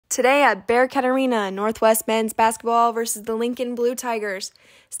Today at Bearcat Arena, Northwest men's basketball versus the Lincoln Blue Tigers.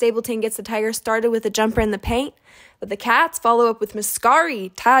 Stapleton gets the Tigers started with a jumper in the paint, but the Cats follow up with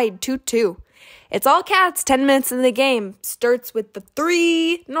Mascari, tied 2-2. It's all Cats, 10 minutes in the game. Starts with the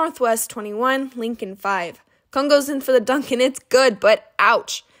 3, Northwest 21, Lincoln 5. Kung goes in for the dunk and it's good, but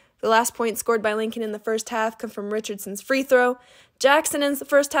ouch. The last point scored by Lincoln in the first half come from Richardson's free throw. Jackson ends the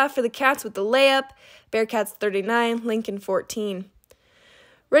first half for the Cats with the layup. Bearcats 39, Lincoln 14.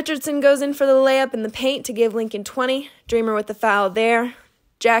 Richardson goes in for the layup in the paint to give Lincoln 20. Dreamer with the foul there.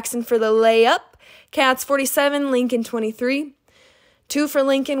 Jackson for the layup. Cats 47, Lincoln 23. 2 for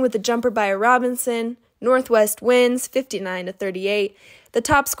Lincoln with a jumper by Robinson. Northwest wins 59-38. The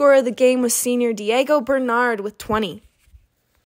top scorer of the game was senior Diego Bernard with 20.